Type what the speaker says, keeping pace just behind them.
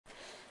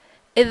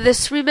In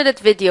this 3-minute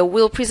video,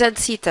 we'll present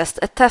SeeTest,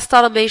 a test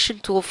automation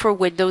tool for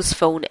Windows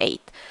Phone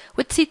 8.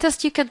 With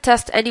SeeTest, you can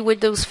test any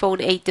Windows Phone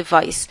 8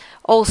 device.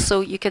 Also,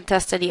 you can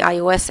test any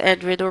iOS,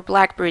 Android, or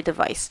Blackberry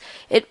device.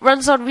 It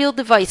runs on real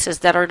devices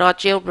that are not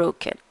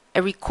jailbroken.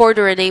 A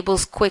recorder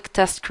enables quick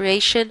test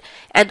creation,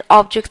 and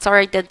objects are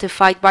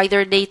identified by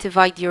their native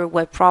ID or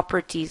web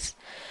properties.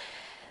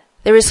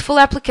 There is full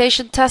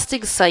application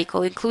testing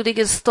cycle, including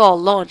install,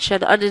 launch,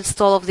 and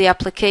uninstall of the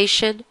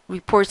application.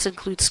 Reports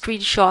include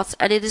screenshots,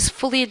 and it is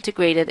fully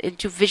integrated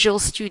into Visual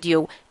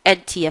Studio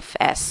and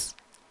TFS.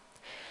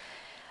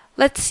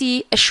 Let's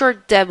see a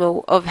short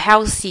demo of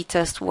how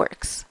SeeTest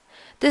works.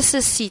 This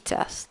is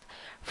SeeTest.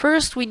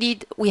 First,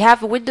 we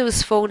have a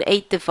Windows Phone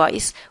 8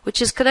 device, which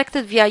is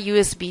connected via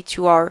USB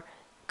to our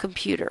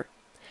computer.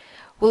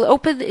 We'll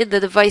open in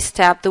the Device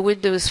tab the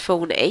Windows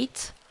Phone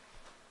 8.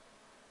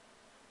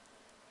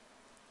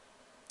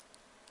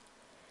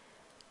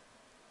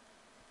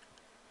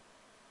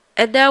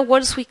 And now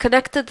once we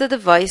connected the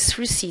device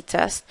through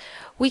SeeTest,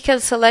 we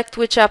can select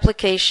which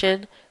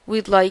application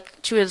we'd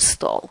like to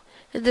install.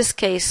 In this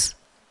case,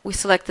 we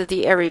selected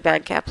the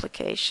AirBank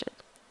application.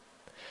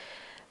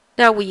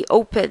 Now we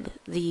open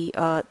the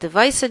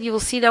device, and you will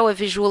see now a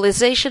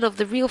visualization of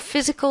the real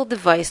physical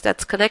device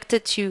that's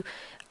connected to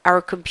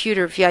our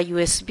computer via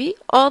USB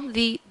on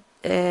the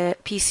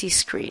PC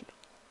screen.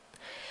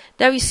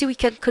 Now you see we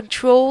can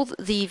control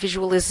the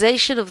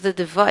visualization of the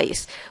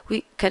device.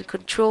 We can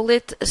control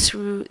it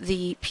through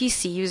the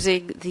PC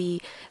using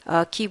the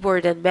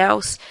keyboard and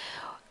mouse.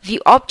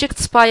 The Object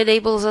Spy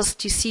enables us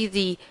to see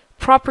the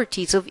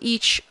properties of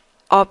each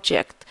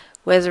object,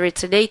 whether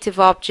it's a native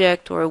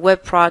object or a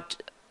web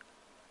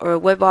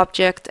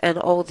object, and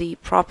all the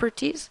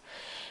properties.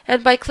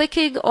 And by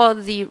clicking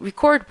on the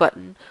record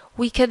button,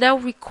 we can now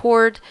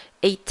record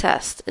a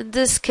test. In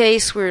this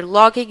case, we're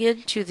logging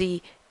into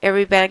the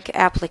AirBank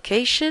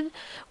application,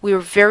 we're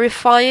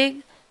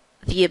verifying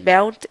the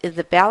amount in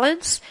the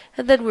balance,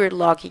 and then we're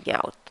logging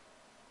out.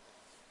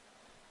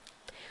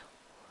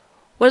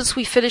 Once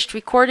we finished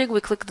recording,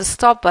 we click the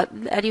stop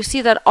button, and you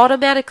see that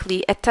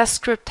automatically a test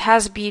script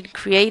has been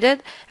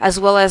created as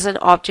well as an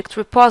object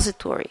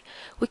repository.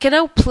 We can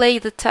now play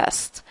the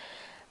test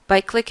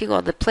by clicking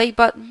on the play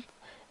button.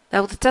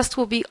 Now the test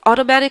will be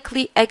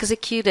automatically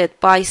executed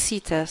by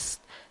SeeTest.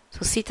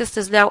 So SeeTest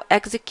is now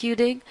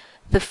executing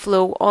the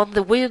flow on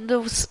the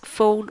Windows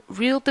Phone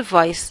real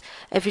device,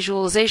 a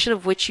visualization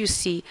of which you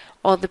see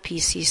on the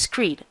PC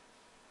screen.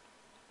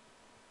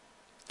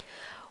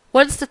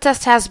 Once the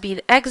test has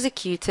been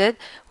executed,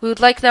 we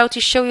would like now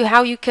to show you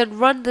how you can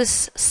run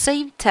this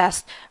same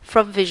test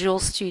from Visual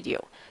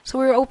Studio. So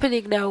we're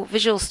opening now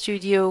Visual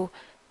Studio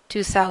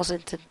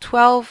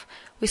 2012.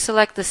 We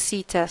select the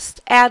SeeTest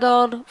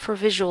add-on for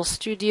Visual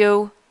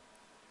Studio,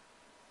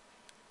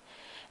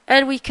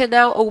 and we can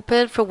now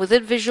open from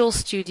within Visual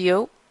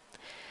Studio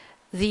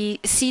the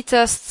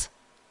SeeTest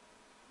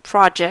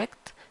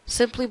project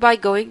simply by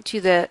going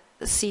to the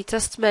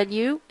SeeTest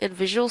menu in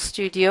Visual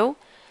Studio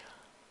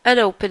and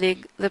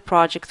opening the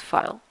project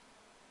file.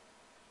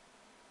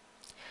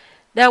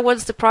 Now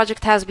once the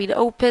project has been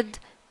opened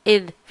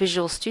in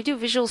Visual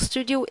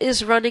Studio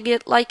is running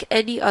it like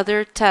any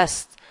other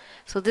test.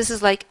 So this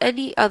is like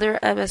any other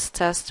MS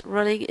test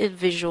running in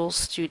Visual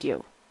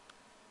Studio.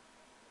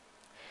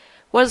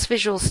 Once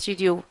Visual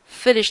Studio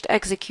finished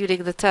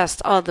executing the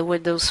test on the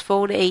Windows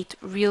Phone 8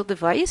 real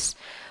device,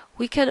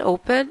 we can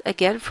open,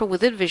 again from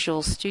within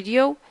Visual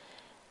Studio,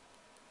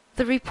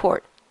 the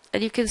report.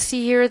 And you can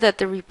see here that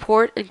the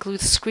report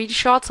includes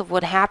screenshots of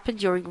what happened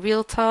during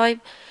real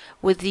time,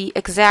 with the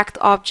exact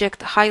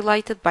object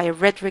highlighted by a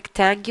red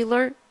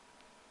rectangular.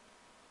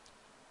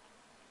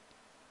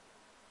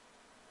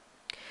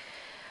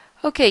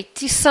 Okay,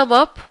 to sum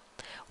up,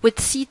 with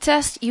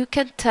SeeTest, you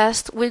can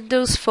test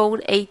Windows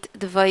Phone 8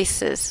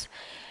 devices.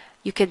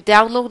 You can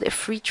download a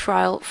free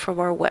trial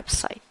from our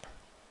website.